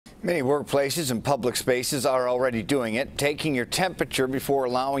Many workplaces and public spaces are already doing it, taking your temperature before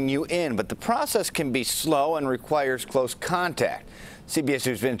allowing you in. But the process can be slow and requires close contact. CBS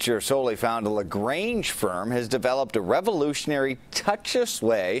News' Vince Girasoli found a LaGrange firm has developed a revolutionary touchless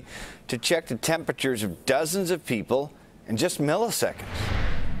way to check the temperatures of dozens of people in just milliseconds.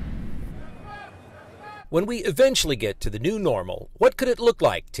 When we eventually get to the new normal, what could it look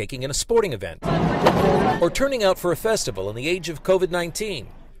like taking in a sporting event or turning out for a festival in the age of COVID-19?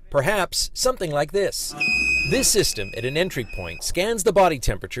 Perhaps something like this. This system at an entry point scans the body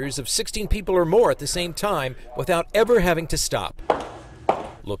temperatures of 16 people or more at the same time without ever having to stop.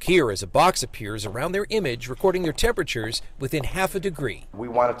 Look here as a box appears around their image, recording their temperatures within half a degree. We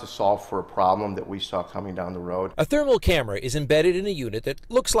wanted to solve for a problem that we saw coming down the road. A thermal camera is embedded in a unit that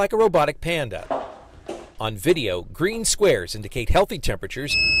looks like a robotic panda. On video, green squares indicate healthy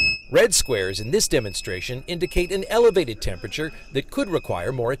temperatures. Red squares in this demonstration indicate an elevated temperature that could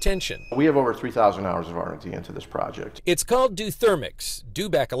require more attention. We have over 3,000 hours of R&D into this project. It's called Thermix.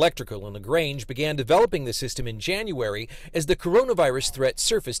 Dubac Electrical and LaGrange began developing the system in January as the coronavirus threat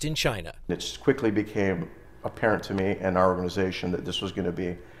surfaced in China. It quickly became apparent to me and our organization that this was going to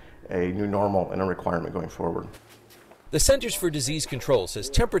be a new normal and a requirement going forward. The Centers for Disease Control says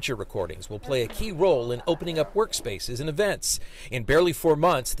temperature recordings will play a key role in opening up workspaces and events. In barely 4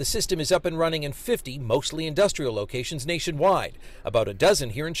 months, the system is up and running in 50, mostly industrial locations nationwide, about a dozen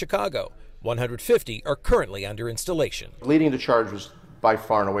here in Chicago. 150 are currently under installation. Leading the charge was by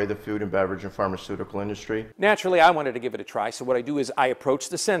far and away the food and beverage and pharmaceutical industry. Naturally, I wanted to give it a try, so what I do is I approach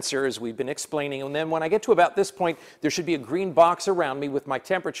the sensor as we've been explaining, and then when I get to about this point, there should be a green box around me with my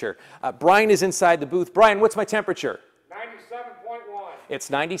temperature. Brian is inside the booth. Brian, what's my temperature? 97.1. It's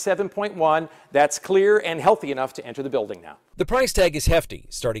 97.1. That's clear and healthy enough to enter the building now. The price tag is hefty,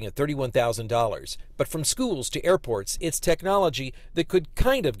 starting at $31,000. But from schools to airports, it's technology that could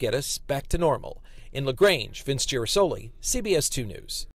kind of get us back to normal. In LaGrange, Vince Girasoli, CBS 2 News.